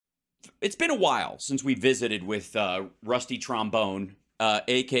it's been a while since we visited with Rusty Trombone,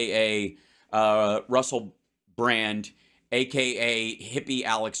 aka Russell Brand, aka Hippie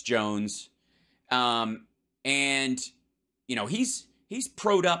Alex Jones, and you know he's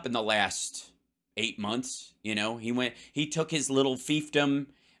pro'd up in the last 8 months. You know, he took his little fiefdom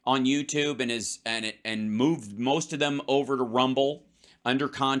on YouTube and moved most of them over to Rumble under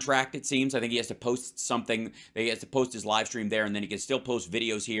contract, it seems. I think he has to post something. He has to post his live stream there, and then he can still post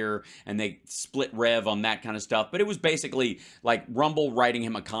videos here, and they split rev on that kind of stuff. But it was basically like Rumble writing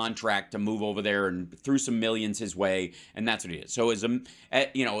him a contract to move over there and threw some millions his way, and that's what he is. So as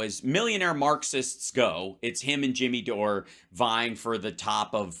as millionaire Marxists go, it's him and Jimmy Dore vying for the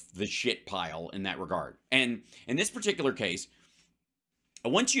top of the shit pile in that regard. And in this particular case, I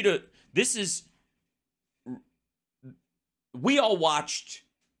want you to, we all watched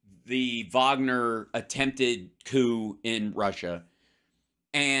the Wagner attempted coup in Russia,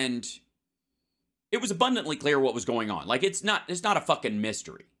 and it was abundantly clear what was going on. Like, it's not a fucking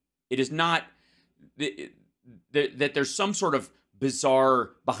mystery. It is not that there's some sort of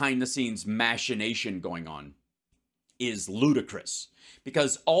bizarre behind-the-scenes machination going on is ludicrous,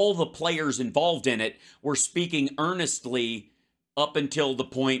 because all the players involved in it were speaking earnestly up until the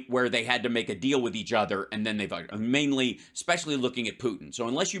point where they had to make a deal with each other, and then especially looking at Putin. So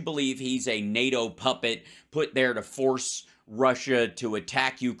unless you believe he's a NATO puppet put there to force Russia to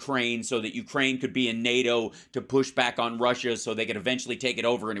attack Ukraine so that Ukraine could be in NATO to push back on Russia so they could eventually take it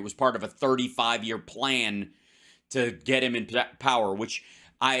over, and it was part of a 35-year plan to get him in power, which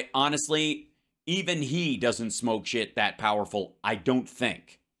I honestly, even he doesn't smoke shit that powerful, I don't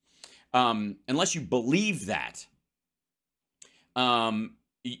think. Unless you believe that, there's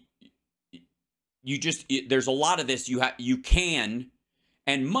a lot of this you can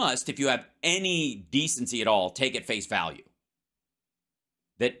and must, if you have any decency at all, take at face value.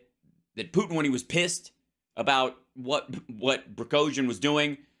 That Putin, when he was pissed about what Prigozhin was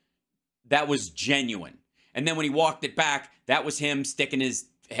doing, that was genuine. And then when he walked it back, that was him sticking his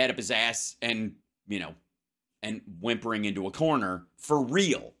head up his ass and, and whimpering into a corner for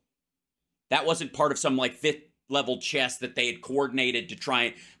real. That wasn't part of some like fifth level chess that they had coordinated to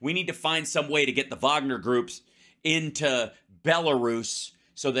try. We need to find some way to get the Wagner groups into Belarus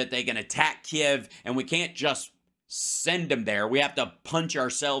so that they can attack Kiev, and we can't just send them there. We have to punch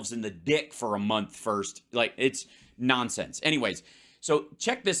ourselves in the dick for a month first. Like, it's nonsense. Anyways, so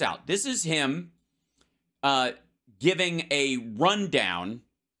check this out. This is him giving a rundown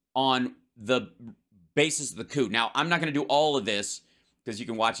on the basis of the coup. Now, I'm not going to do all of this because you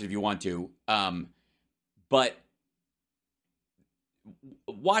can watch it if you want to. But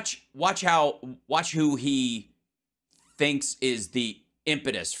watch who he thinks is the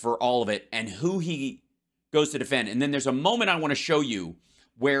impetus for all of it and who he goes to defend. And then there's a moment I want to show you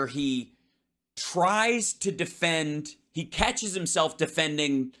where he tries to defend, he catches himself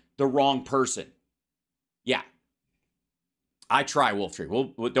defending the wrong person. Yeah. I try, Wolf Tree.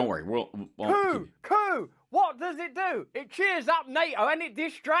 Don't worry. Coup! What does it do? It cheers up NATO and it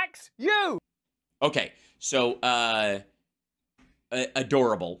distracts you! Okay, so,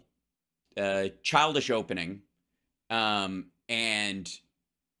 adorable, childish opening, and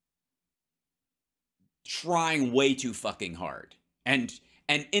trying way too fucking hard, and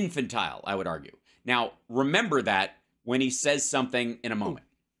infantile, I would argue. Now, remember that when he says something in a moment.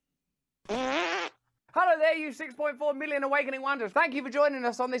 Hello there, you 6.4 million awakening wonders. Thank you for joining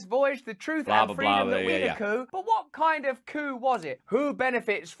us on this voyage to truth and freedom that we the coup. But what kind of coup was it? Who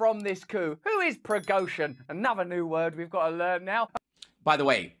benefits from this coup? Who is Prigozhin? Another new word we've got to learn now. By the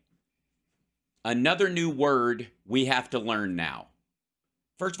way, another new word we have to learn now.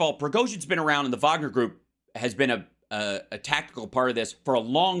 First of all, Prigozhin's been around, and the Wagner Group has been a tactical part of this for a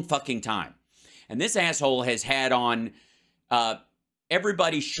long fucking time. And this asshole has had on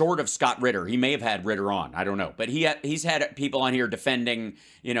everybody short of Scott Ritter. He may have had Ritter on. I don't know. But he's had people on here defending,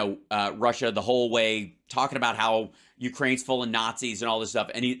 Russia the whole way, talking about how Ukraine's full of Nazis and all this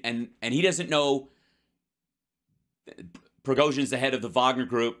stuff. And he doesn't know Prigozhin's the head of the Wagner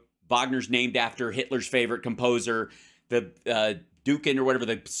Group. Wagner's named after Hitler's favorite composer, the Dukin or whatever,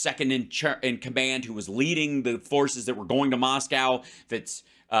 the second in command who was leading the forces that were going to Moscow. That's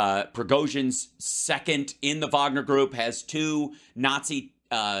Prigozhin's second in the Wagner Group, has 2 Nazi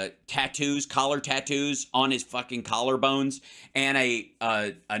tattoos, collar tattoos on his fucking collarbones, and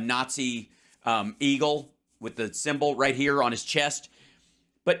a Nazi eagle with the symbol right here on his chest.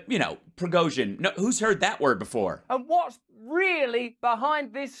 But, Prigozhin, no, who's heard that word before? And what's really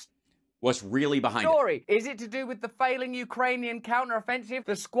behind this What's really behind story? Is it to do with the failing Ukrainian counteroffensive,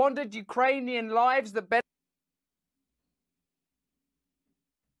 the squandered Ukrainian lives, the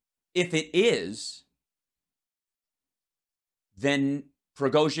if it is, then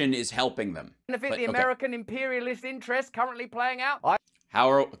Prigozhin is helping them. Benefit the American imperialist interests currently playing out?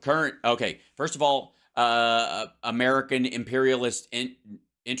 How are current? Okay, first of all, American imperialist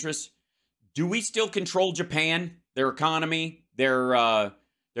interests. Do we still control Japan, their economy, their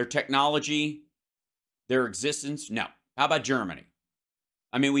technology, their existence? No. How about Germany?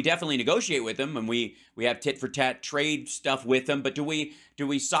 I mean, we definitely negotiate with them, and we have tit for tat trade stuff with them. But do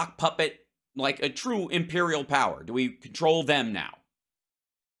we sock puppet like a true imperial power? Do we control them now?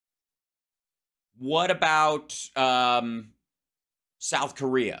 What about South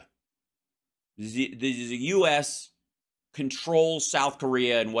Korea? Does the U.S. control South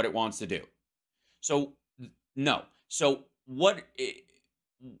Korea and what it wants to do? So no. So what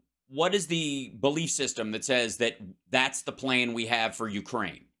is the belief system that says that that's the plan we have for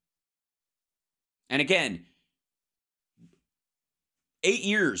Ukraine? And again, 8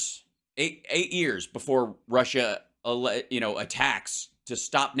 years before Russia, attacks to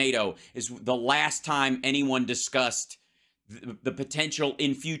stop NATO is the last time anyone discussed the potential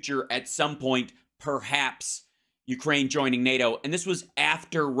in future at some point, perhaps Ukraine joining NATO. And this was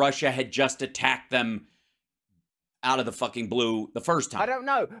after Russia had just attacked them out of the fucking blue the first time. I don't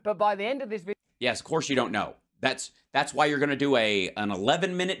know, but by the end of this video... Yes, of course you don't know. That's why you're going to do an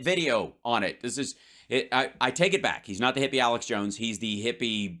 11-minute video on it. This is... I take it back. He's not the hippie Alex Jones. He's the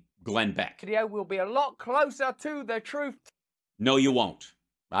hippie Glenn Beck. Video will be a lot closer to the truth. No, you won't.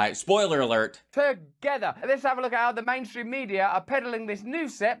 Spoiler alert. Together. Let's have a look at how the mainstream media are peddling this new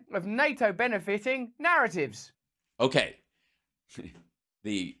set of NATO benefiting narratives. Okay.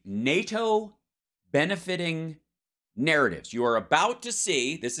 The NATO benefiting narratives. You are about to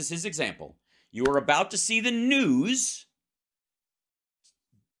see, this is his example, you are about to see the news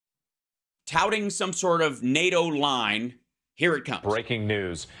touting some sort of NATO line. Here it comes. Breaking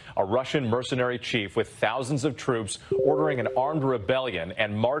news. A Russian mercenary chief with thousands of troops ordering an armed rebellion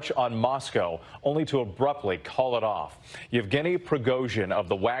and march on Moscow, only to abruptly call it off. Yevgeny Prigozhin of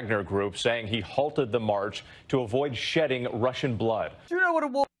the Wagner Group saying he halted the march to avoid shedding Russian blood. Do you know what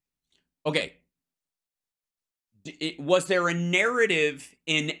it was? Okay. Was there a narrative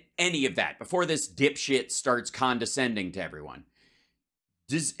in any of that before this dipshit starts condescending to everyone?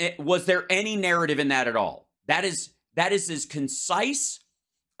 Was there any narrative in that at all? That is as concise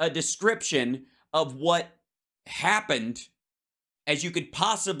a description of what happened as you could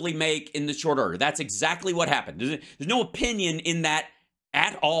possibly make in the short order. That's exactly what happened. There's no opinion in that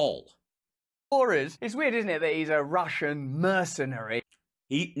at all. It's weird, isn't it, that he's a Russian mercenary?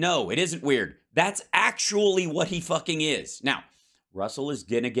 No, it isn't weird. That's actually what he fucking is. Now, Russell is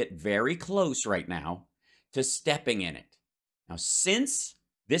going to get very close right now to stepping in it. Now, since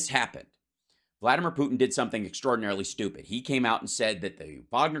this happened, Vladimir Putin did something extraordinarily stupid. He came out and said that the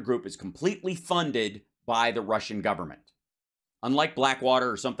Wagner Group is completely funded by the Russian government. Unlike Blackwater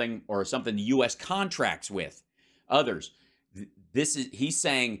or something the U.S. contracts with others, he's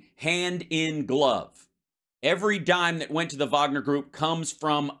saying hand in glove. Every dime that went to the Wagner Group comes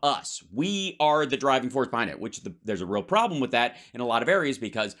from us. We are the driving force behind it, which there's a real problem with that in a lot of areas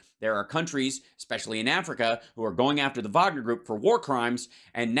because there are countries, especially in Africa, who are going after the Wagner Group for war crimes,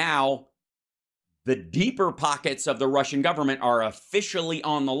 and now the deeper pockets of the Russian government are officially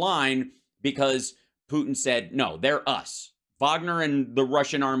on the line because Putin said, no, they're us. Wagner and the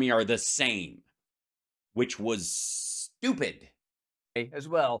Russian army are the same, which was stupid. As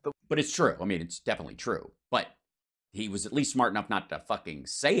well. But it's true. I mean, it's definitely true. But he was at least smart enough not to fucking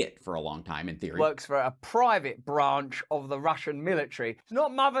say it for a long time, in theory. Works for a private branch of the Russian military. It's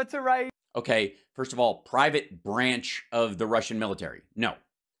not Mother Teresa. Okay, first of all, private branch of the Russian military. No.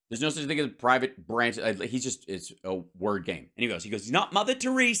 There's no such thing as a private branch. It's a word game. And he goes, he's not Mother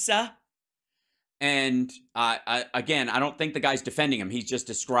Teresa. And again, I don't think the guy's defending him. He's just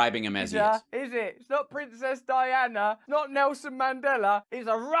describing him as he is. Is it? It's not Princess Diana. It's not Nelson Mandela. He's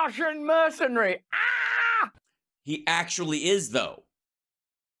a Russian mercenary. Ah! He actually is, though.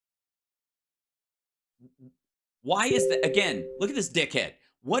 Why is that? Again, look at this dickhead.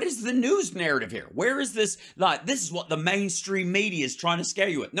 What is the news narrative here? Where is this? Like, this is what the mainstream media is trying to scare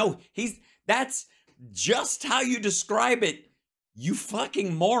you with. No, that's just how you describe it, you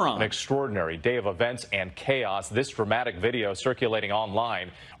fucking moron. An extraordinary day of events and chaos. This dramatic video circulating online.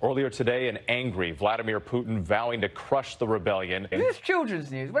 Earlier today, an angry Vladimir Putin vowing to crush the rebellion. Is this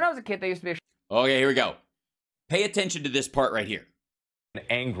children's news? When I was a kid, there used to be a... Okay, here we go. Pay attention to this part right here.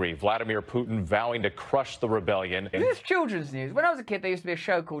 Angry Vladimir Putin vowing to crush the rebellion. This is children's news. When I was a kid, there used to be a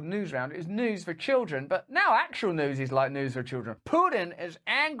show called Newsround. It was news for children, but now actual news is like news for children. Putin is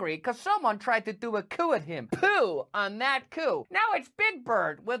angry because someone tried to do a coup at him. Poo on that coup. Now it's Big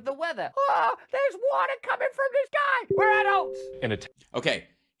Bird with the weather. Oh, there's water coming from this guy. We're adults. Okay,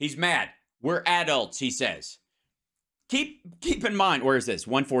 he's mad. We're adults, he says. Keep in mind, where is this?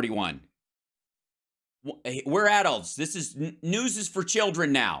 141. We're adults. This is news is for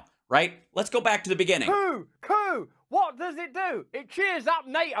children now, right? Let's go back to the beginning. Coup. What does it do? It cheers up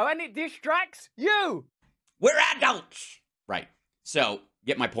NATO and it distracts you. We're adults. Right. So,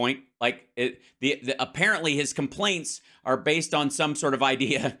 get my point? Like, apparently his complaints are based on some sort of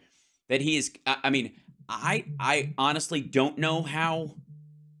idea that he is, I mean, I honestly don't know how,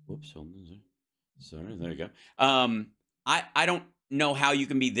 whoops, hold on. Sorry, there you go. I don't know how you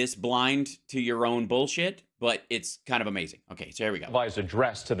can be this blind to your own bullshit, but it's kind of amazing. Okay, so here we go. Televised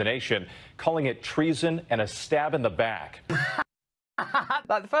address to the nation, calling it treason and a stab in the back.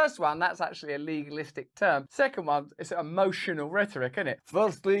 Like the first one, that's actually a legalistic term. Second one, it's emotional rhetoric, isn't it?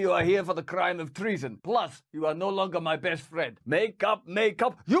 Firstly, you are here for the crime of treason. Plus, you are no longer my best friend. Make up.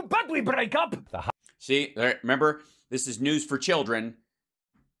 You bet we break up. See, remember, this is news for children.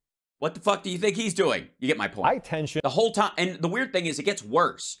 What the fuck do you think he's doing? You get my point. High tension. The whole time. And the weird thing is it gets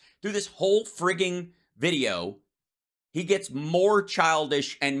worse. Through this whole frigging video, he gets more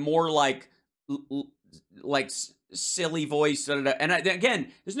childish and more like silly voice. And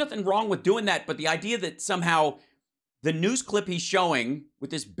again, there's nothing wrong with doing that. But the idea that somehow the news clip he's showing with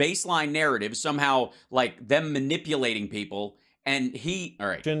this baseline narrative, somehow like them manipulating people. And all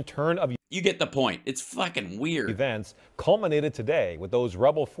right. Turn of you get the point. It's fucking weird. Events culminated today with those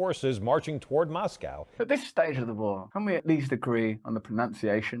rebel forces marching toward Moscow. At this stage of the war, can we at least agree on the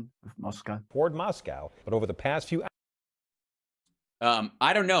pronunciation of Moscow? Toward Moscow, but over the past few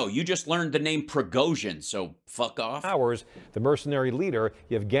I don't know. You just learned the name Prigozhin, so fuck off. hours, the mercenary leader,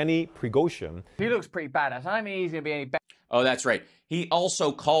 Yevgeny Prigozhin. He looks pretty badass. I don't think he's going to be any better. Oh, that's right. He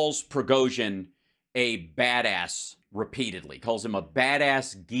also calls Prigozhin a badass repeatedly. Calls him a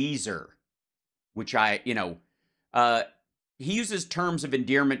badass geezer, which he uses terms of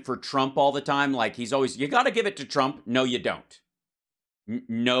endearment for Trump all the time. Like he's always, you got to give it to Trump. No, you don't.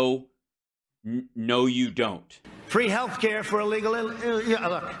 No, you don't. Free health care for illegal.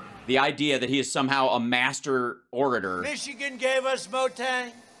 Look. The idea that he is somehow a master orator. Michigan gave us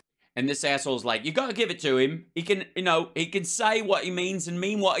Motang. And this asshole's like, you got to give it to him. He can, he can say what he means and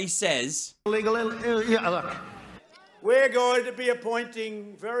mean what he says. Illegal. Look. We're going to be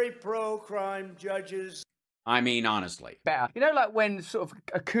appointing very pro-crime judges. I mean, honestly. Better. You know, like when sort of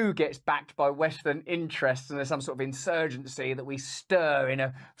a coup gets backed by Western interests and there's some sort of insurgency that we stir in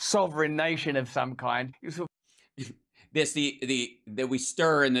a sovereign nation of some kind. You sort of... that we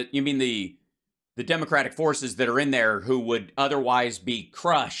stir in you mean the democratic forces that are in there who would otherwise be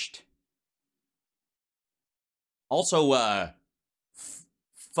crushed. Also,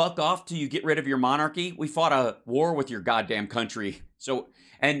 fuck off till you get rid of your monarchy. We fought a war with your goddamn country. So,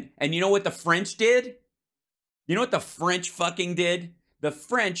 and you know what the French did? You know what the French fucking did? The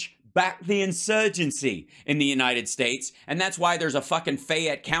French backed the insurgency in the United States, and that's why there's a fucking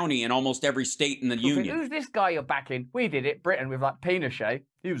Fayette County in almost every state in the Union. Who's this guy you're backing? We did it, Britain, with like Pinochet.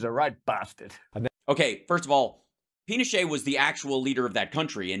 He was a right bastard. Okay, first of all, Pinochet was the actual leader of that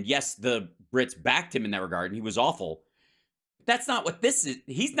country, and yes, the Brits backed him in that regard, and he was awful. But that's not what this is.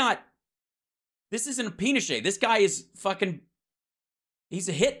 This isn't a Pinochet. This guy is fucking, he's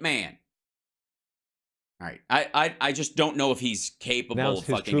a hitman. All right, I just don't know if he's capable of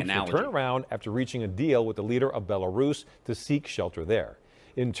fucking analogy. Turn around after reaching a deal with the leader of Belarus to seek shelter there.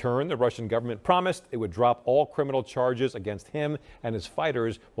 In turn, the Russian government promised it would drop all criminal charges against him, and his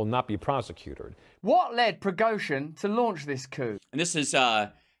fighters will not be prosecuted. What led Prigozhin to launch this coup? And this is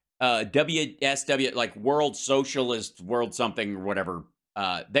WSW, like World Socialist, World something or whatever.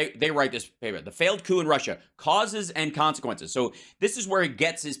 They write this paper, The Failed Coup in Russia, Causes and Consequences. So this is where he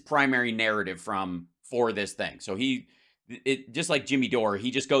gets his primary narrative from for this thing. So just like Jimmy Dore,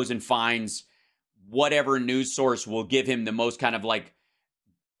 he just goes and finds whatever news source will give him the most kind of like,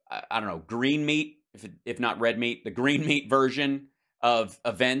 I don't know, green meat, if not red meat, the green meat version of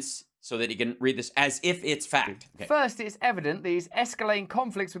events so that he can read this as if it's fact. Okay. First, it's evident these escalating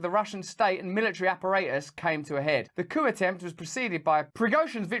conflicts with the Russian state and military apparatus came to a head. The coup attempt was preceded by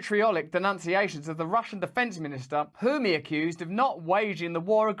Prigozhin's vitriolic denunciations of the Russian defense minister, whom he accused of not waging the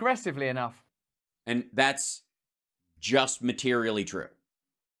war aggressively enough. And that's just materially true.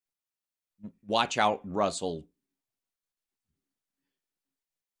 Watch out, Russell.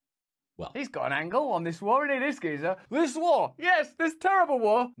 Well, he's got an angle on this war, isn't he, this geezer? This war, yes, this terrible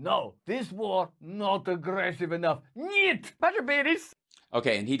war. No, this war, not aggressive enough. Niet! Imagine being his...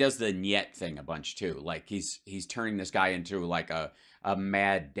 Okay, and he does the "niet" thing a bunch too. Like he's turning this guy into like a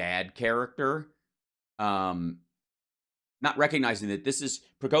mad dad character. Not recognizing that this is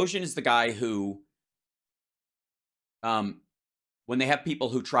Prigozhin is the guy who when they have people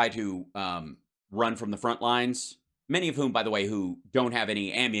who try to run from the front lines, many of whom, by the way, who don't have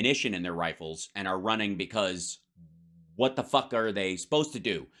any ammunition in their rifles and are running because what the fuck are they supposed to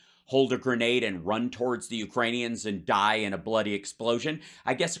do? Hold a grenade and run towards the Ukrainians and die in a bloody explosion?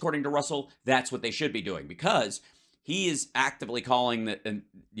 I guess according to Russell, that's what they should be doing, because he is actively calling the,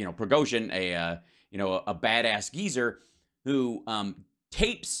 Prigozhin a badass geezer who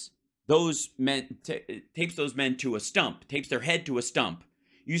tapes those men to a stump, tapes their head to a stump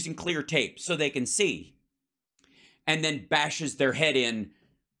using clear tape so they can see, and then bashes their head in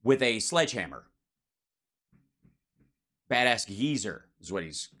with a sledgehammer. Badass geezer is what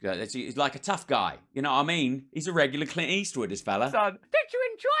he's like, a tough guy. You know what I mean? He's a regular Clint Eastwood, this fella. Son, did you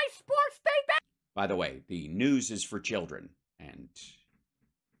enjoy Sports Day? By the way, the news is for children, and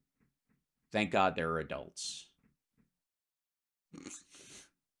thank God they're adults. Do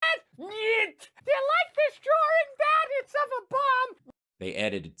you like this drawing, Dad? It's of a bomb. They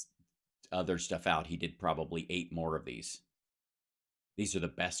edited other stuff out. He did probably 8 more of these. These are the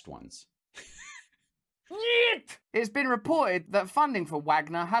best ones. It's been reported that funding for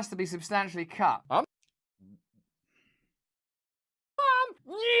Wagner has to be substantially cut.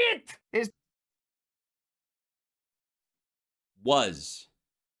 Was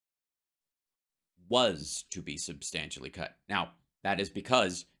to be substantially cut. Now, that is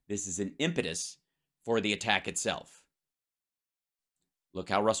because this is an impetus for the attack itself. Look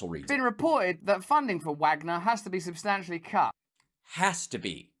how Russell reads. It's been reported that funding for Wagner has to be substantially cut. Has to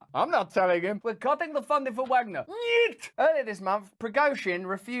be. I'm not telling him. We're cutting the funding for Wagner. Earlier this month, Prigozhin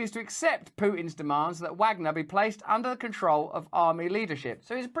refused to accept Putin's demands that Wagner be placed under the control of army leadership.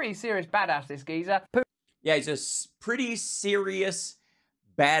 So he's a pretty serious badass, this geezer. Yeah, he's a pretty serious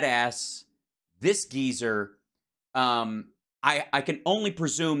badass. This geezer, I can only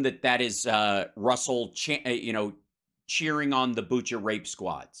presume that is Russell, cheering on the Bucha rape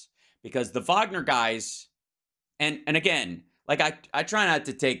squads, because the Wagner guys, and again, like I try not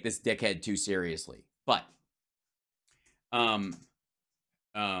to take this dickhead too seriously, but whoops,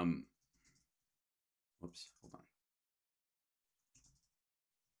 hold on.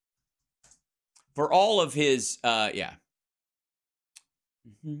 For all of his yeah.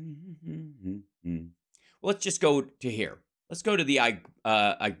 Well, let's just go to here. Let's go to the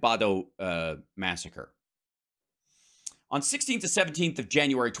Agbado massacre. On 16th to 17th of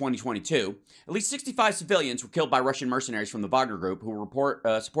January 2022, at least 65 civilians were killed by Russian mercenaries from the Wagner Group, who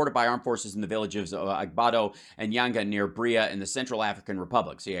were supported by armed forces in the villages of Agbado and Yanga near Bria in the Central African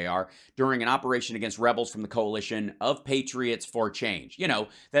Republic, CAR, during an operation against rebels from the Coalition of Patriots for Change. You know,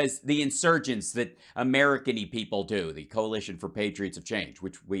 that's the insurgents that American-y people do, the Coalition for Patriots of Change,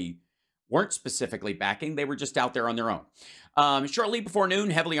 which we weren't specifically backing. They were just out there on their own. Shortly before noon,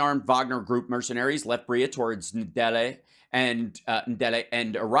 heavily armed Wagner Group mercenaries left Bria towards Ndele and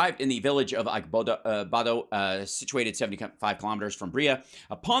arrived in the village of Agbado, situated 75 kilometers from Bria.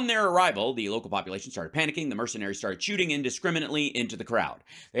 Upon their arrival, the local population started panicking. The mercenaries started shooting indiscriminately into the crowd.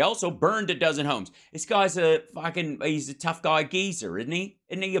 They also burned a dozen homes. This guy's he's a tough guy geezer, isn't he?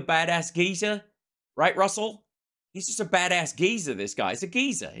 Isn't he a badass geezer? Right, Russell? He's just a badass geezer, this guy. He's a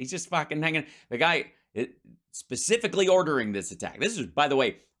geezer. He's just fucking hanging. The guy specifically ordering this attack. This is, by the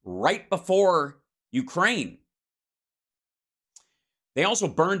way, right before Ukraine. They also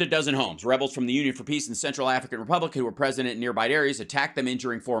burned a dozen homes. Rebels from the Union for Peace in the Central African Republic, who were present in nearby areas, attacked them,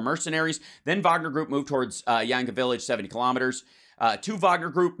 injuring 4 mercenaries. Then Wagner Group moved towards Yanga village, 70 kilometers. 2 Wagner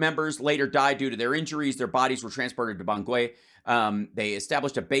Group members later died due to their injuries. Their bodies were transported to Bangui. They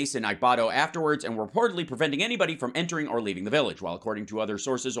established a base in Agbado afterwards and were reportedly preventing anybody from entering or leaving the village, while according to other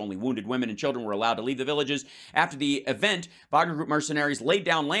sources, only wounded women and children were allowed to leave the villages. After the event, Wagner Group mercenaries laid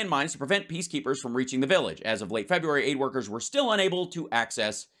down landmines to prevent peacekeepers from reaching the village. As of late February, aid workers were still unable to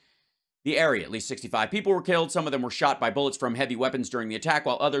access the area. At least 65 people were killed. Some of them were shot by bullets from heavy weapons during the attack,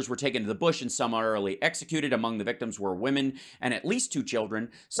 while others were taken to the bush and summarily executed. Among the victims were women and at least 2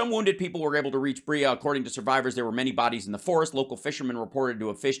 children. Some wounded people were able to reach Bria. According to survivors, there were many bodies in the forest. Local fishermen reported to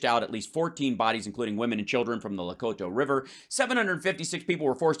have fished out at least 14 bodies, including women and children, from the Lakoto River. 756 people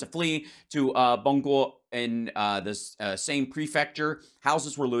were forced to flee to Bongo in the same prefecture.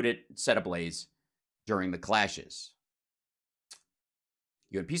 Houses were looted, set ablaze during the clashes.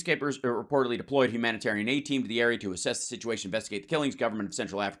 UN peacekeepers reportedly deployed a humanitarian aid team to the area to assess the situation, investigate the killings. Government of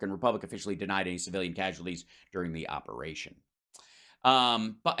Central African Republic officially denied any civilian casualties during the operation.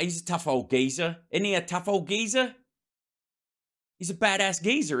 But he's a tough old geezer. Isn't he a tough old geezer? He's a badass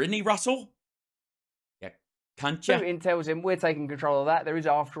geezer, isn't he, Russell? Yeah, cunt ya? Putin tells him we're taking control of that. There is,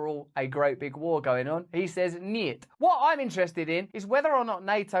 after all, a great big war going on. He says, niet. What I'm interested in is whether or not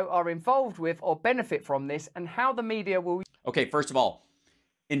NATO are involved with or benefit from this, and how the media will... Okay, first of all,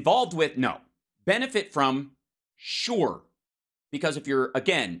 involved with, no. Benefit from, sure. Because if you're,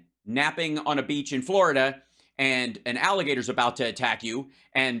 again, napping on a beach in Florida and an alligator's about to attack you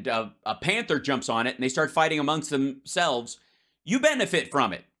and a panther jumps on it and they start fighting amongst themselves, you benefit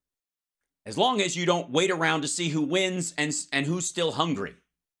from it. As long as you don't wait around to see who wins and who's still hungry.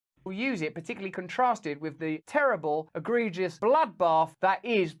 Will use it, particularly contrasted with the terrible, egregious bloodbath that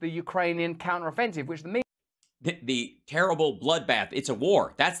is the Ukrainian counteroffensive, which the media... The terrible bloodbath. It's a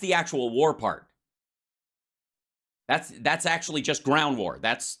war. That's the actual war part. That's actually just ground war.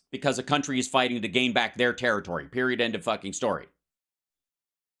 That's because a country is fighting to gain back their territory. Period. End of fucking story.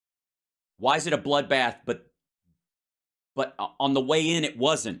 Why is it a bloodbath, but on the way in, it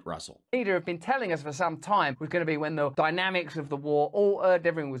wasn't, Russell? Media have been telling us for some time was going to be when the dynamics of the war altered,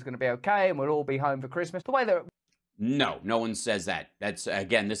 everything was going to be okay, and we'll all be home for Christmas. The way that... No one says that. That's,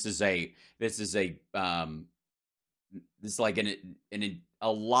 again, this is like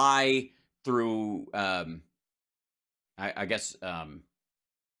a lie through, I guess,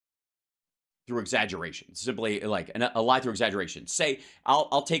 through exaggeration. Simply like a lie through exaggeration. Say,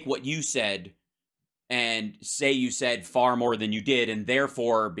 I'll take what you said and say you said far more than you did, and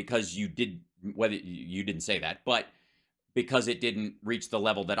therefore, because you did, whether you didn't say that, but because it didn't reach the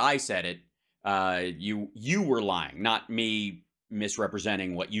level that I said it, you were lying, not me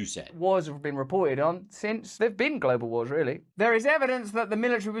misrepresenting what you said. Wars have been reported on since there've been global wars, really. There is evidence that the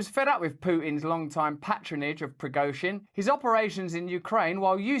military was fed up with Putin's long-time patronage of Prigozhin. His operations in Ukraine,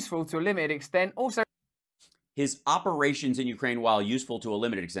 while useful to a limited extent, also... His operations in Ukraine, while useful to a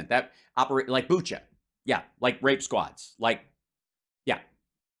limited extent, that operate like Bucha. Yeah, like rape squads. Like, yeah.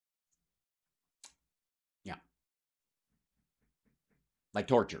 Yeah. Like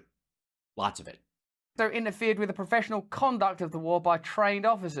torture. Lots of it. So interfered with the professional conduct of the war by trained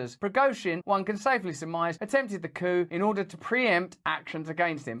officers. Prigozhin, one can safely surmise, attempted the coup in order to preempt actions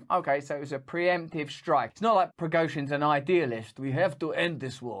against him. Okay, so it was a preemptive strike. It's not like Prigozhin's an idealist. We have to end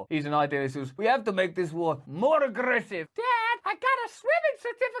this war. He's an idealist who's, we have to make this war more aggressive. Dad, I got a swimming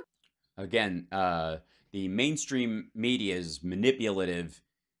certificate. Again, the mainstream media is manipulative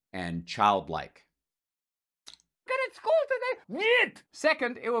and childlike. At school today. Niet.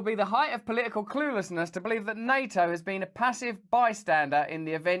 Second, it will be the height of political cluelessness to believe that NATO has been a passive bystander in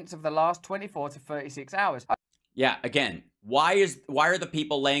the events of the last 24 to 36 hours. Yeah, again, why are the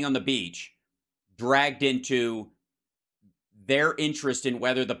people laying on the beach dragged into their interest in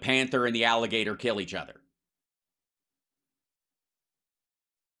whether the panther and the alligator kill each other?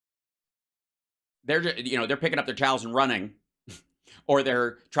 They're picking up their towels and running, or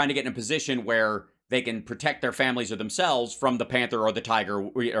they're trying to get in a position where they can protect their families or themselves from the panther or the tiger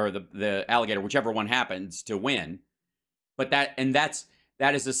or the alligator, whichever one happens to win. But that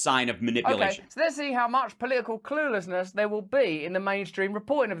is a sign of manipulation. Okay, so let's see how much political cluelessness there will be in the mainstream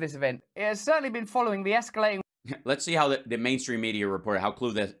reporting of this event. It has certainly been following the escalating... Let's see how the mainstream media report, how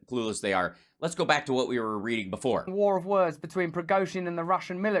clueless they are. Let's go back to what we were reading before. War of words between Prigozhin and the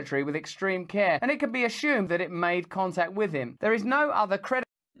Russian military with extreme care, and it can be assumed that it made contact with him. There is no other credible...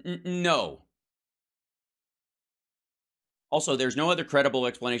 No. Also, there's no other credible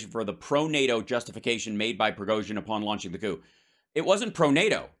explanation for the pro-NATO justification made by Prigozhin upon launching the coup. It wasn't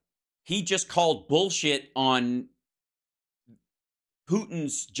pro-NATO. He just called bullshit on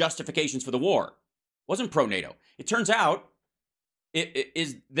Putin's justifications for the war. It wasn't pro-NATO. It turns out it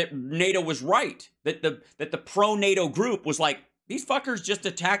is that NATO was right. That the pro-NATO group was like, these fuckers just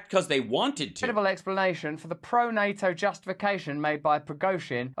attacked because they wanted to. Credible explanation for the pro-NATO justification made by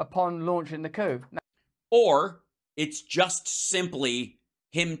Prigozhin upon launching the coup. Or it's just simply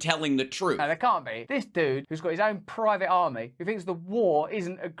him telling the truth. No, there can't be. This dude, who's got his own private army, who thinks the war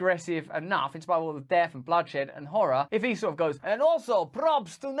isn't aggressive enough, in spite of all the death and bloodshed and horror, if he sort of goes, and also,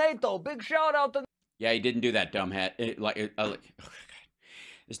 props to NATO, big shout out to... Yeah, he didn't do that, dumbhat.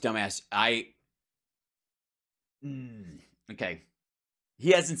 This dumbass, okay.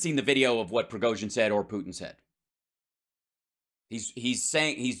 He hasn't seen the video of what Prigozhin said or Putin said. He's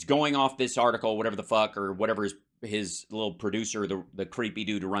saying, he's going off this article, whatever the fuck, or whatever his little producer, the creepy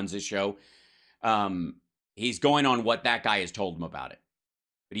dude who runs this show, he's going on what that guy has told him about it.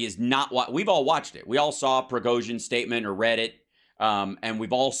 But he is not what we've all watched it. We all saw Prigozhin's statement or read it. And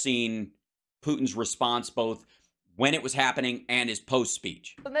we've all seen Putin's response both when it was happening and his post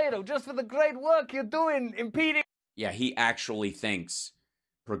speech. NATO, just for the great work you're doing, impeding. Yeah, he actually thinks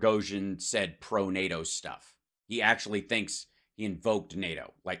Prigozhin said pro-NATO stuff. He actually thinks he invoked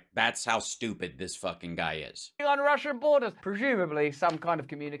NATO. Like, that's how stupid this fucking guy is. On Russian borders. Presumably, some kind of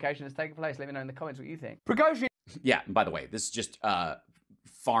communication has taken place. Let me know in the comments what you think. Prigozhin. Yeah, and by the way, this is just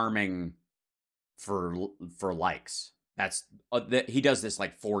farming for likes. That's he does this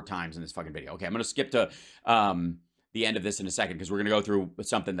like 4 times in this fucking video. Okay, I'm going to skip to the end of this in a second because we're going to go through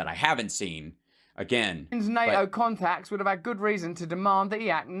something that I haven't seen again. NATO contacts would have had good reason to demand that he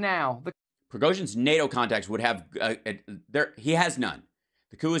act now. Prigozhin's NATO contacts would have, he has none.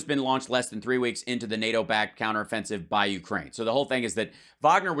 The coup has been launched less than 3 weeks into the NATO-backed counteroffensive by Ukraine. So the whole thing is that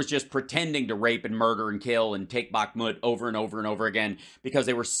Wagner was just pretending to rape and murder and kill and take Bakhmut over and over and over again because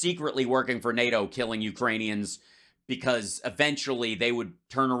they were secretly working for NATO, killing Ukrainians, because eventually they would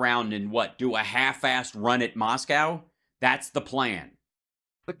turn around and do a half-assed run at Moscow? That's the plan.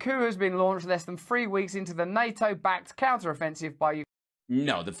 The coup has been launched less than 3 weeks into the NATO-backed counteroffensive by Ukraine.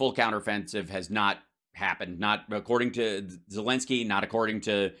 No, the full counteroffensive has not happened. Not according to Zelensky, not according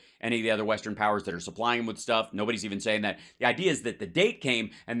to any of the other Western powers that are supplying him with stuff. Nobody's even saying that. The idea is that the date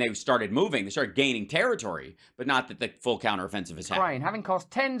came and they started moving. They started gaining territory, but not that the full counteroffensive has happened. Ukraine, having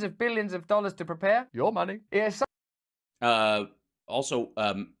cost tens of billions of dollars to prepare. Your money. Yes. Also,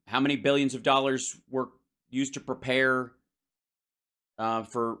 how many billions of dollars were used to prepare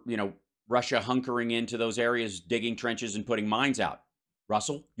for, Russia hunkering into those areas, digging trenches and putting mines out?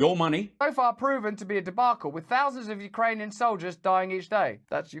 Russell, your money. So far proven to be a debacle, with thousands of Ukrainian soldiers dying each day.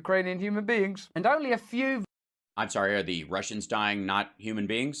 That's Ukrainian human beings. And only a few... I'm sorry, are the Russians dying, not human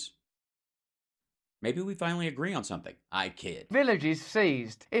beings? Maybe we finally agree on something. I kid. Villages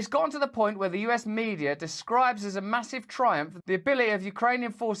seized. It's gotten to the point where the US media describes as a massive triumph the ability of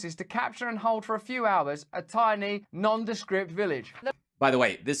Ukrainian forces to capture and hold for a few hours a tiny, nondescript village. By the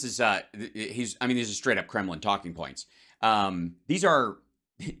way, this is, these are straight up Kremlin talking points. These are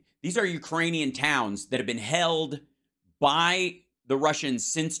Ukrainian towns that have been held by the Russians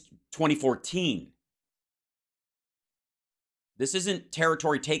since 2014. This isn't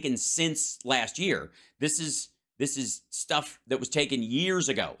territory taken since last year. This is stuff that was taken years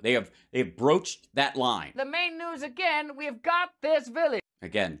ago. They have broached that line. The main news again, we've got this village.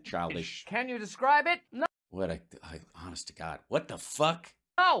 Again, childish. Can you describe it? No. Honest to God, what the fuck?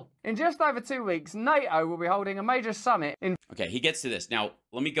 No. In just over 2 weeks, NATO will be holding a major summit in... Okay, he gets to this. Now,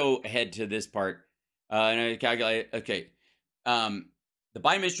 let me go ahead to this part. And I calculate, okay. The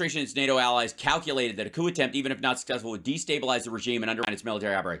Biden administration and its NATO allies calculated that a coup attempt, even if not successful, would destabilize the regime and undermine its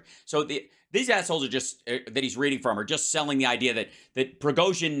military operation. So these assholes are just, that he's reading from, are just selling the idea that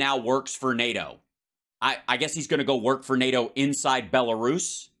Prigozhin now works for NATO. I guess he's going to go work for NATO inside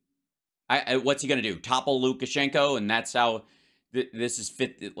Belarus. What's he going to do? Topple Lukashenko? And that's how this is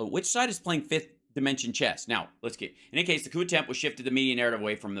fifth. Which side is playing fifth dimension chess? Now, let's get. In any case, the coup attempt was shifted the media narrative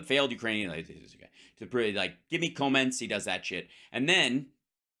away from the failed Ukrainian to like, give me comments. He does that shit. And then,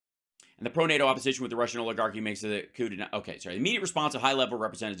 the pro-NATO opposition with the Russian oligarchy makes the coup. The immediate response of high-level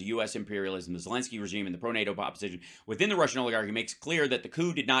representatives of U.S. imperialism, the Zelensky regime, and the pro-NATO opposition within the Russian oligarchy makes clear that the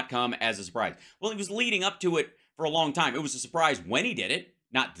coup did not come as a surprise. Well, it was leading up to it for a long time. It was a surprise when he did it,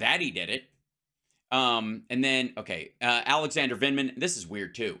 not that he did it. And then, Alexander Vindman, this is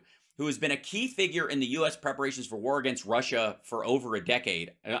weird too, who has been a key figure in the U.S. preparations for war against Russia for over a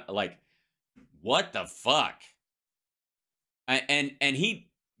decade. Like, what the fuck? And he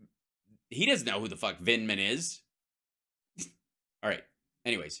doesn't know who the fuck Vindman is. All right.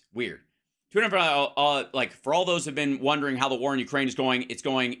 Anyways, weird. For all those who have been wondering how the war in Ukraine is going, it's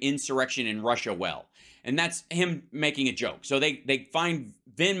going insurrection in Russia well. And that's him making a joke. So they find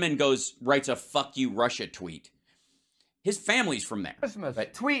Vindman writes a fuck you Russia tweet. His family's from there. Christmas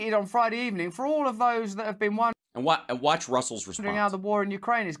tweeted on Friday evening for all of those that have been wondering. And watch Russell's response. Wondering how the war in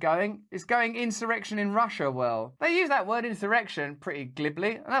Ukraine is going. It's going insurrection in Russia well. They use that word insurrection pretty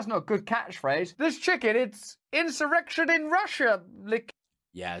glibly, and that's not a good catchphrase. This chicken, it's insurrection in Russia.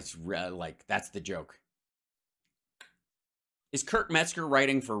 Yeah, it's that's the joke. Is Kurt Metzger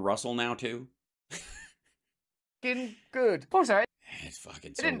writing for Russell now too? Good. Also, it's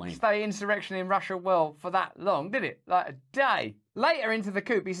fucking so lame. It didn't stay insurrection in Russia well for that long, did it? Like a day. Later into the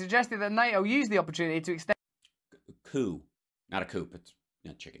coup, he suggested that NATO use the opportunity to extend... Coup. Not a coup, it's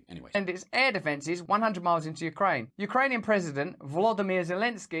not chicken. Anyways. And its air defenses 100 miles into Ukraine. Ukrainian President Volodymyr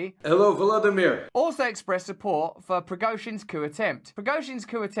Zelensky... Hello, Volodymyr. ...also expressed support for Prigozhin's coup attempt. Prigozhin's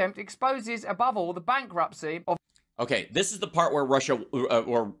coup attempt exposes, above all, the bankruptcy of... Okay, this is the part where Russia,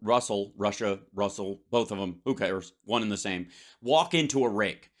 Russell, both of them, who cares, one and the same, walk into a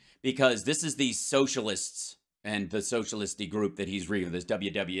rig. Because this is these socialists and the socialisty group that he's reading, this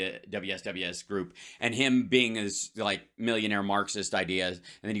WSWS group, and him being his, like, millionaire Marxist ideas,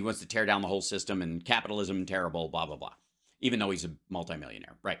 and then he wants to tear down the whole system, and capitalism terrible, blah, blah, blah. Even though he's a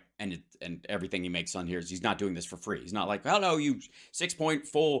multimillionaire, right? And everything he makes on here is he's not doing this for free. He's not like, hello, you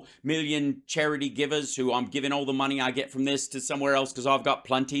 6.4 million charity givers who I'm giving all the money I get from this to somewhere else because I've got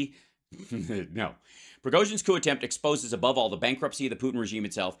plenty. No. Prigozhin's coup attempt exposes above all the bankruptcy of the Putin regime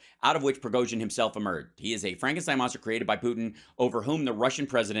itself, out of which Prigozhin himself emerged. He is a Frankenstein monster created by Putin over whom the Russian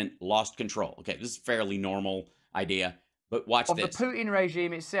president lost control. Okay, this is a fairly normal idea. But watch this. Of the Putin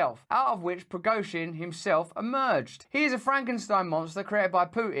regime itself, out of which Prigozhin himself emerged. He is a Frankenstein monster created by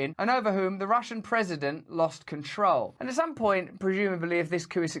Putin and over whom the Russian president lost control. And at some point, presumably if this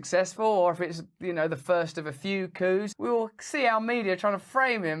coup is successful or if it's, you know, the first of a few coups, we will see our media trying to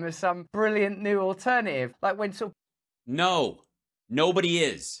frame him as some brilliant new alternative. Like when sort of... No, nobody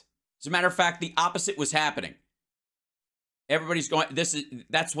is. As a matter of fact, the opposite was happening. Everybody's going,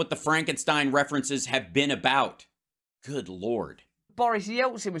 that's what the Frankenstein references have been about. Good Lord. Boris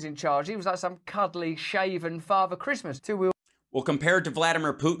Yeltsin was in charge. He was like some cuddly, shaven Father Christmas. Well, compared to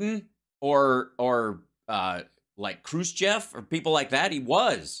Vladimir Putin or like Khrushchev or people like that, he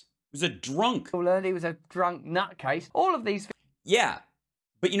was a drunk. Learned he was a drunk nutcase. All of these... Yeah.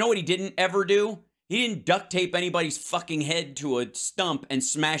 But you know what he didn't ever do? He didn't duct tape anybody's fucking head to a stump and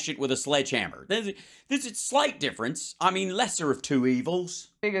smash it with a sledgehammer. There's a slight difference. I mean, lesser of two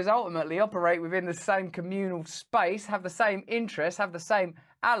evils. Figures ultimately operate within the same communal space, have the same interests, have the same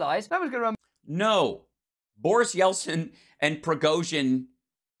allies. No one's going to... No. Boris Yeltsin and Prigozhin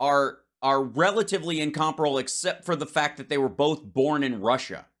are relatively incomparable except for the fact that they were both born in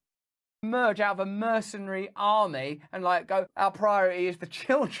Russia. Emerge out of a mercenary army and like go, our priority is the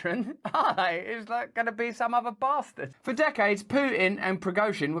children. It's like going to be some other bastard. For decades, Putin and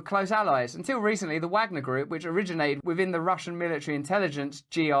Prigozhin were close allies. Until recently, the Wagner Group, which originated within the Russian military intelligence,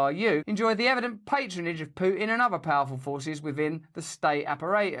 GRU, enjoyed the evident patronage of Putin and other powerful forces within the state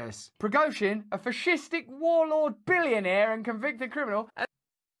apparatus. Prigozhin, a fascistic warlord billionaire and convicted criminal.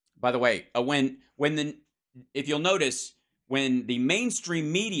 By the way, if you'll notice, when the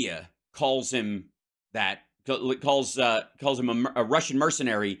mainstream media calls him calls him a Russian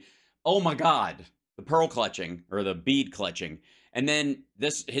mercenary, oh my God, the pearl clutching or the bead clutching. And then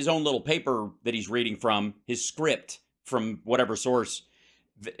his own little paper that he's reading from, his script from whatever source.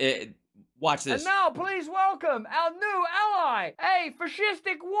 Watch this. And now please welcome our new ally, a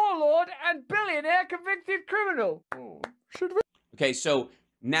fascistic warlord and billionaire convicted criminal. Should we? Okay, so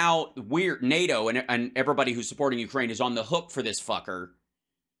now NATO and everybody who's supporting Ukraine is on the hook for this fucker,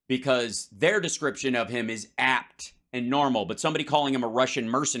 because their description of him is apt and normal, but somebody calling him a Russian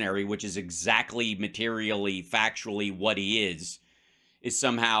mercenary, which is exactly materially, factually what he is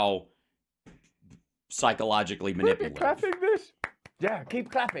somehow psychologically manipulative. Clapping this? Yeah, keep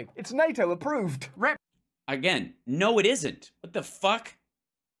clapping. It's NATO approved. Again, no it isn't. What the fuck?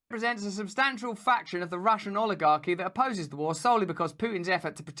 Represents a substantial faction of the Russian oligarchy that opposes the war solely because Putin's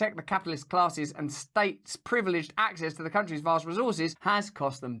effort to protect the capitalist classes and states' privileged access to the country's vast resources has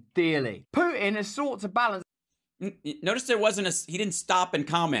cost them dearly. Putin has sought to balance... Notice he didn't stop and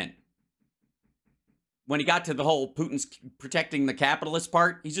comment. When he got to the whole Putin's protecting the capitalist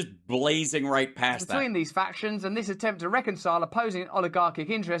part, he's just blazing right past that. Between these factions, and this attempt to reconcile opposing oligarchic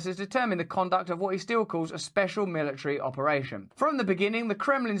interests has determined the conduct of what he still calls a special military operation. From the beginning, the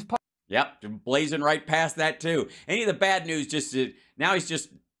Kremlin's... Yep, blazing right past that too. Any of the bad news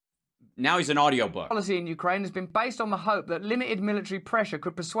now he's an audiobook. Policy in Ukraine has been based on the hope that limited military pressure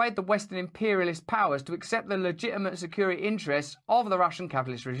could persuade the Western imperialist powers to accept the legitimate security interests of the Russian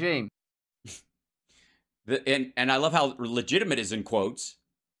capitalist regime. And I love how legitimate is in quotes.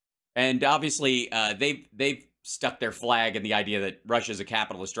 And obviously, they've stuck their flag in the idea that Russia's a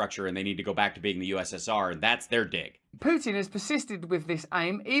capitalist structure and they need to go back to being the USSR, and that's their dig. Putin has persisted with this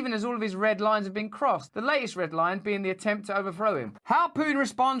aim, even as all of his red lines have been crossed. The latest red line being the attempt to overthrow him. How Putin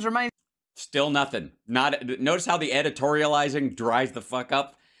responds remains... Still nothing. Notice how the editorializing dries the fuck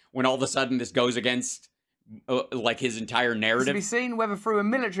up when all of a sudden this goes against... like his entire narrative. To be seen whether through a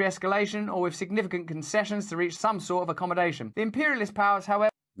military escalation or with significant concessions to reach some sort of accommodation. The imperialist powers, however...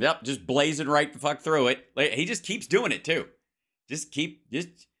 Yep, just blazing right the fuck through it. He just keeps doing it too.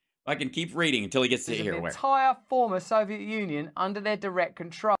 I can keep reading until he gets to here. The entire former Soviet Union under their direct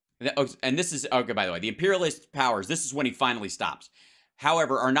control. And this is, okay, by the way, the imperialist powers, this is when he finally stops,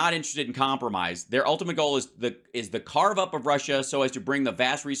 however, are not interested in compromise. Their ultimate goal is the carve up of Russia so as to bring the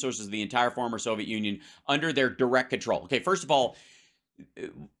vast resources of the entire former Soviet Union under their direct control. Okay, first of all,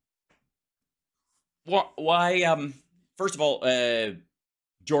 why? First of all,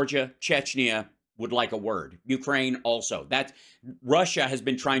 Georgia, Chechnya would like a word. Ukraine also. That Russia has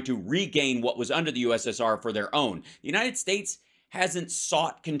been trying to regain what was under the USSR for their own. The United States hasn't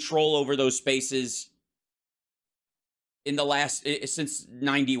sought control over those spaces in the last, since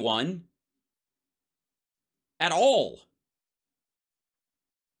 91 at all.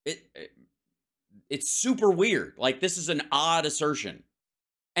 It's super weird. Like, this is an odd assertion.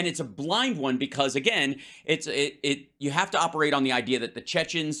 And it's a blind one because, again, you have to operate on the idea that the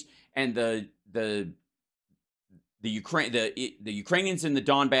Chechens and the Ukrainians in the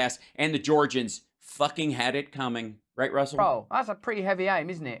Donbass and the Georgians fucking had it coming. Right, Russell? Bro, that's a pretty heavy aim,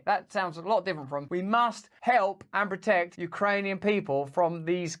 isn't it? That sounds a lot different from, we must help and protect Ukrainian people from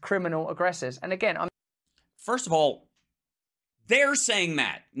these criminal aggressors. And again, first of all, they're saying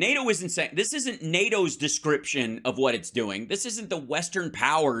that. NATO isn't saying, this isn't NATO's description of what it's doing. This isn't the Western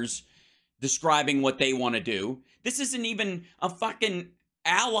powers describing what they want to do. This isn't even a fucking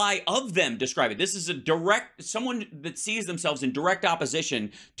ally of them describing it. This is someone that sees themselves in direct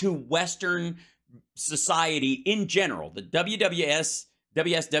opposition to Western society in general. The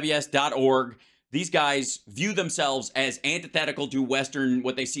WSWS.org, these guys view themselves as antithetical to Western,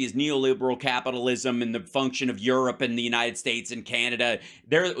 what they see as neoliberal capitalism and the function of Europe and the United States and Canada.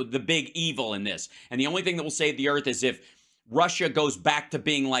 They're the big evil in this. And the only thing that will save the earth is if Russia goes back to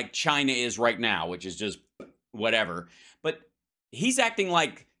being like China is right now, which is just whatever. But he's acting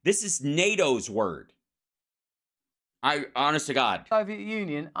like this is NATO's word. Honest to God. Soviet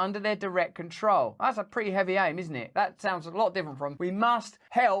Union under their direct control. That's a pretty heavy aim, isn't it? That sounds a lot different from, we must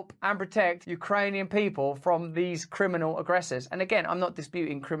help and protect Ukrainian people from these criminal aggressors. And again, I'm not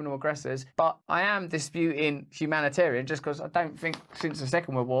disputing criminal aggressors, but I am disputing humanitarian just because I don't think since the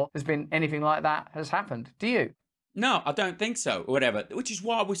Second World War there's been anything like that has happened. Do you? No, I don't think so. Whatever. Which is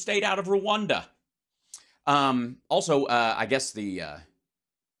why we stayed out of Rwanda. Also, I guess the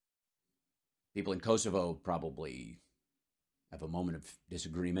people in Kosovo probably have a moment of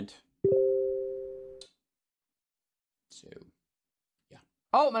disagreement. So, yeah.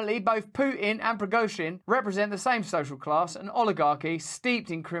 Ultimately, both Putin and Prigozhin represent the same social class, an oligarchy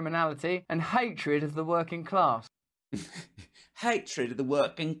steeped in criminality and hatred of the working class. Hatred of the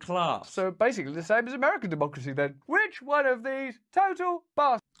working class. So basically the same as American democracy then. Which one of these total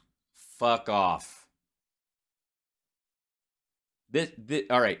bastards? Fuck off.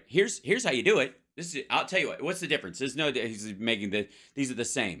 All right, here's how you do it. I'll tell you what. What's the difference? There's no. He's making these are the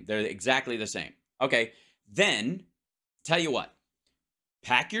same. They're exactly the same. Okay. Then, tell you what.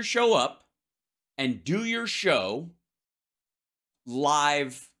 Pack your show up and do your show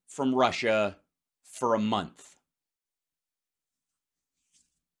live from Russia for a month.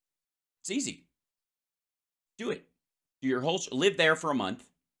 It's easy. Do it. Do your whole live there for a month.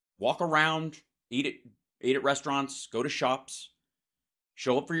 Walk around. Eat at restaurants. Go to shops.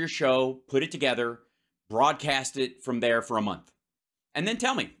 Show up for your show, put it together, broadcast it from there for a month. And then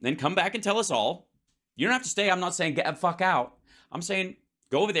tell me. Then come back and tell us all. You don't have to stay. I'm not saying get the fuck out. I'm saying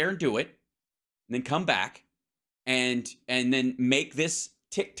go over there and do it. And then come back and then make this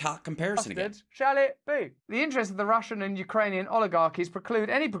TikTok comparison again. Shall it be? The interests of the Russian and Ukrainian oligarchies preclude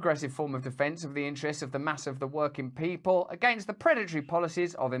any progressive form of defense of the interests of the mass of the working people against the predatory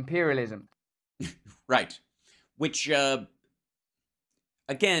policies of imperialism. Right. Which,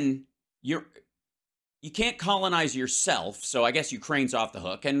 again, you can't colonize yourself, so I guess Ukraine's off the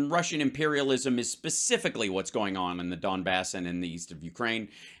hook. And Russian imperialism is specifically what's going on in the Donbass and in the east of Ukraine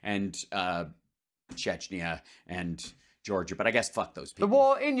and Chechnya and Georgia. But I guess fuck those people. The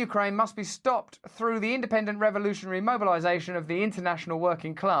war in Ukraine must be stopped through the independent revolutionary mobilization of the international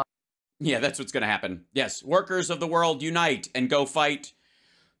working class. Yeah, that's what's going to happen. Yes, workers of the world unite and go fight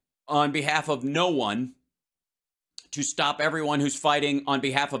on behalf of no one, to stop everyone who's fighting on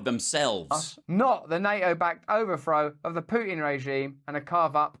behalf of themselves. Not the NATO-backed overthrow of the Putin regime and a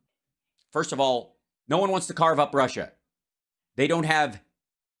carve-up. First of all, no one wants to carve up Russia. They don't have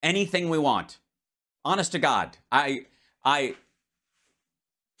anything we want. Honest to God.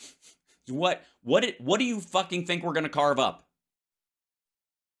 What do you fucking think we're going to carve up?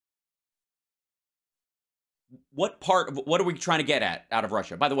 What are we trying to get out of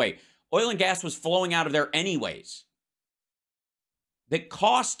Russia? By the way, oil and gas was flowing out of there anyways. The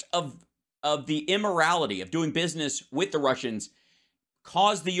cost of the immorality of doing business with the Russians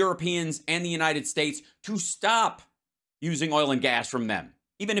caused the Europeans and the United States to stop using oil and gas from them,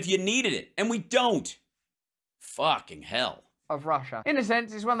 even if you needed it. And we don't. Fucking hell. of Russia. In a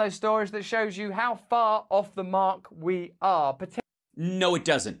sense, it's one of those stories that shows you how far off the mark we are. No, it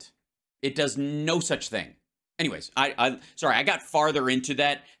doesn't. It does no such thing. Anyways, sorry, I got farther into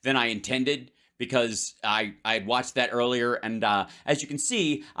that than I intended because I had watched that earlier, and as you can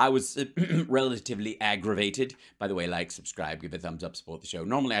see, I was relatively aggravated. By the way, like, subscribe, give a thumbs up, support the show.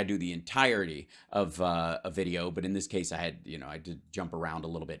 Normally, I do the entirety of a video, but in this case, I had to jump around a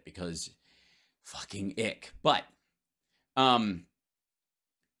little bit because fucking ick. But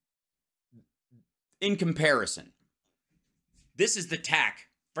in comparison, this is the tack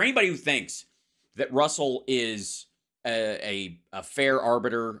for anybody who thinks that Russell is a fair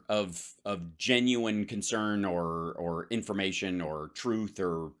arbiter of genuine concern or information or truth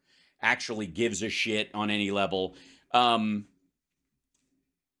or actually gives a shit on any level. Oh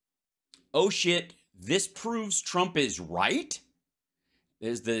shit, this proves Trump is right?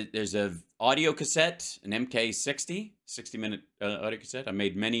 There's a audio cassette, an MK60, 60-minute audio cassette. I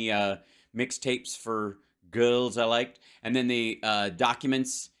made many mixtapes for girls I liked. And then the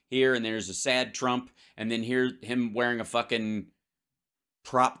documents here, and there's a sad Trump, and then here him wearing a fucking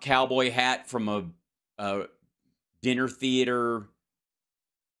prop cowboy hat from a dinner theater.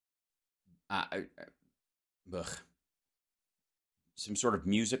 Some sort of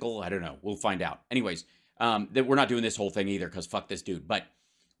musical. I don't know. We'll find out. Anyways, that we're not doing this whole thing either because fuck this dude. But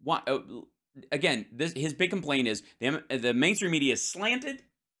again, his big complaint is the mainstream media is slanted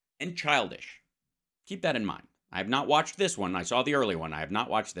and childish. Keep that in mind. I have not watched this one. I saw the early one. I have not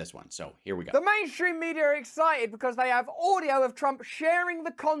watched this one. So here we go. The mainstream media are excited because they have audio of Trump sharing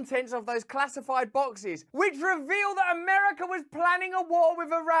the contents of those classified boxes, which reveal that America was planning a war with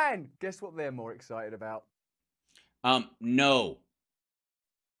Iran. Guess what they're more excited about? No.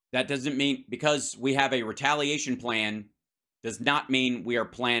 That doesn't mean, because we have a retaliation plan, does not mean we are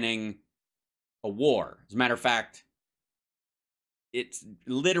planning a war. As a matter of fact, it's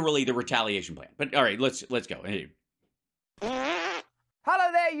literally the retaliation plan. But all right, let's go. Hey.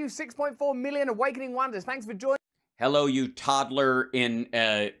 Hello there, you 6.4 million awakening wonders. Thanks for joining. Hello, you toddler in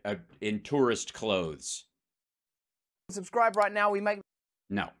tourist clothes. Subscribe right now. We make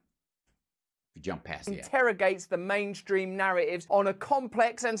no. You jump past the interrogates the mainstream narratives on a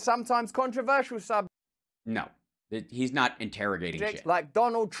complex and sometimes controversial subject. No. He's not interrogating shit. Like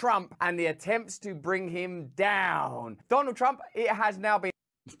Donald Trump and the attempts to bring him down. Donald Trump, it has now been...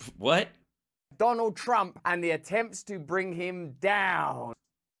 What? Donald Trump and the attempts to bring him down.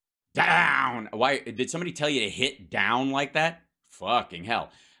 Down! Why? Did somebody tell you to hit down like that? Fucking hell.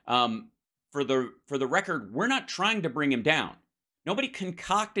 For the record, we're not trying to bring him down. Nobody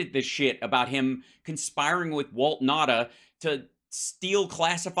concocted this shit about him conspiring with Walt Nauta to steal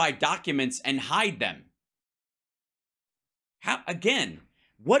classified documents and hide them. How, again,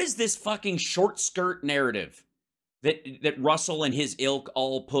 what is this fucking short skirt narrative that Russell and his ilk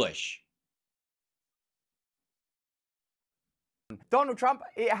all push? Donald Trump,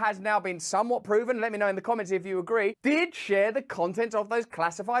 it has now been somewhat proven, let me know in the comments if you agree, did share the contents of those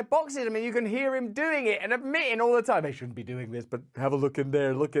classified boxes. I mean, you can hear him doing it and admitting all the time, they shouldn't be doing this, but have a look in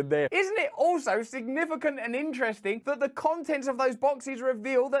there, look in there. Isn't it also significant and interesting that the contents of those boxes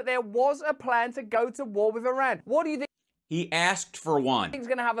reveal that there was a plan to go to war with Iran? What do you think? He asked for one. It's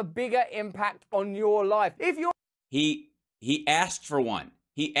going to have a bigger impact on your life. If you're... He asked for one.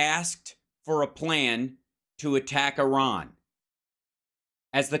 He asked for a plan to attack Iran.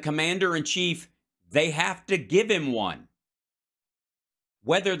 As the commander-in-chief, they have to give him one,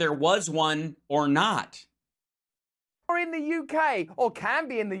 whether there was one or not. Or in the UK, or can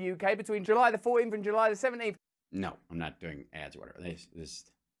be in the UK between July the 14th and July the 17th. No, I'm not doing ads or whatever.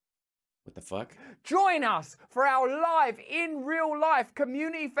 This what the fuck? Join us for our live, in real life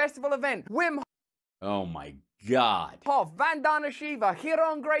community festival event. Wim Oh my God. Hof, Vandana Shiva,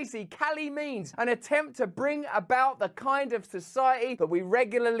 Hiron Gracie, Callie Means, an attempt to bring about the kind of society that we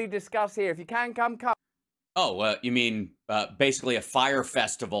regularly discuss here. If you can come. Oh, you mean basically a fire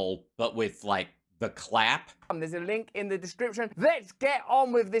festival, but with like the clap? There's a link in the description. Let's get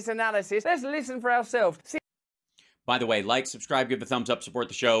on with this analysis. Let's listen for ourselves. By the way, like, subscribe, give a thumbs up, support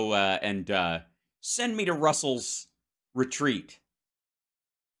the show, and send me to Russell's retreat.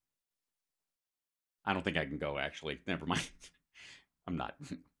 I don't think I can go, actually. Never mind. I'm not.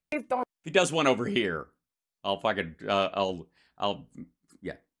 If he does one over here, I'll fucking, I'll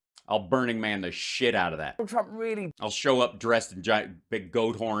Burning Man the shit out of that. Trump really... I'll show up dressed in giant, big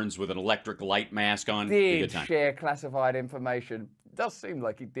goat horns with an electric light mask on. Did share classified information. Does seem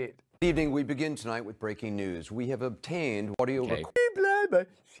like he did. Good evening. We begin tonight with breaking news. We have obtained audio recording.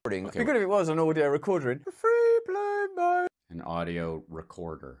 It'd be good if it was an audio recording. Free play, mate. An audio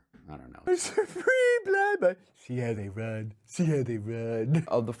recorder. I don't know. It's a free blabber. See how they run. See how they run.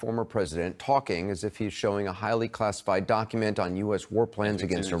 Of the former president talking as if he's showing a highly classified document on U.S. war plans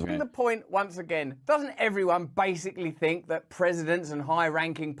against Iran. The point, once again, doesn't everyone basically think that presidents and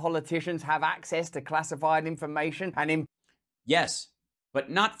high-ranking politicians have access to classified information and Yes,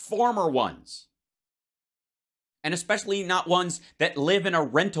 but not former ones. And especially not ones that live in a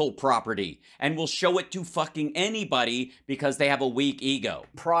rental property and will show it to fucking anybody because they have a weak ego.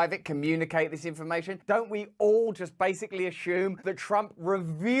 private communicate this information? Don't we all just basically assume that Trump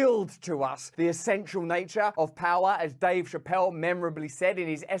revealed to us the essential nature of power, as Dave Chappelle memorably said in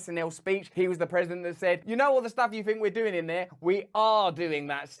his SNL speech? He was the president that said, you know all the stuff you think we're doing in there? We are doing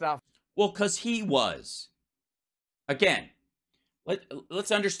that stuff. Well, because he was. Again,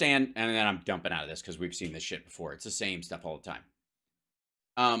 let's understand, and then I'm dumping out of this because we've seen this shit before. It's the same stuff all the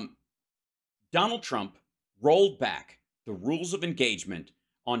time. Donald Trump rolled back the rules of engagement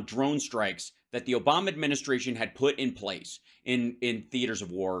on drone strikes that the Obama administration had put in place in theaters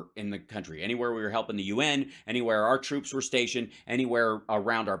of war in the country. Anywhere we were helping the UN, anywhere our troops were stationed, anywhere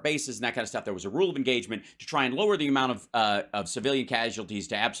around our bases and that kind of stuff, there was a rule of engagement to try and lower the amount of civilian casualties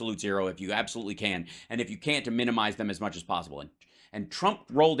to absolute zero if you absolutely can, and if you can't, to minimize them as much as possible. And Trump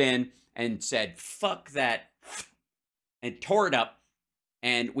rolled in and said, fuck that, and tore it up,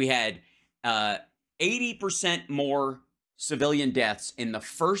 and we had 80% more civilian deaths in the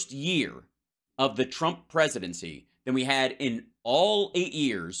first year of the Trump presidency than we had in all 8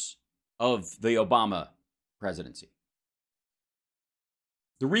 years of the Obama presidency.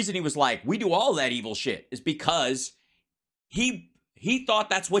 The reason he was like, we do all that evil shit, is because he thought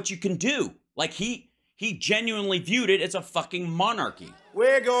that's what you can do. Like, he genuinely viewed it as a fucking monarchy.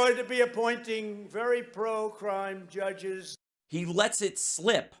 We're going to be appointing very pro-crime judges. He lets it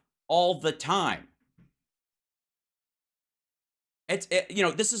slip all the time.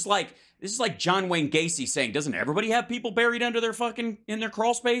 This is like John Wayne Gacy saying, doesn't everybody have people buried under their in their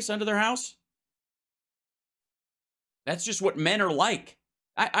crawl space under their house? That's just what men are like.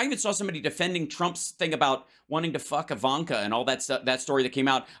 I even saw somebody defending Trump's thing about wanting to fuck Ivanka and all that stuff, that story that came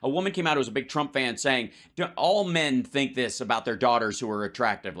out. A woman came out who was a big Trump fan saying, all men think this about their daughters who are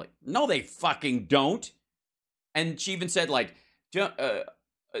attractive. Like, no, they fucking don't. And she even said, like,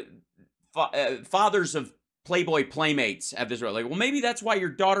 fathers of Playboy playmates have this right. Like, well, maybe that's why your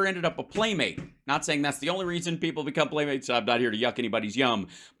daughter ended up a playmate. Not saying that's the only reason people become playmates. I'm not here to yuck anybody's yum.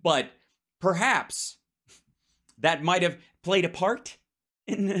 But perhaps that might have played a part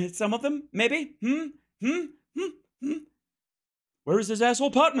in some of them, maybe? Where is his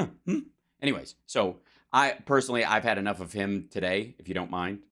asshole partner? Anyways, so I've had enough of him today, if you don't mind.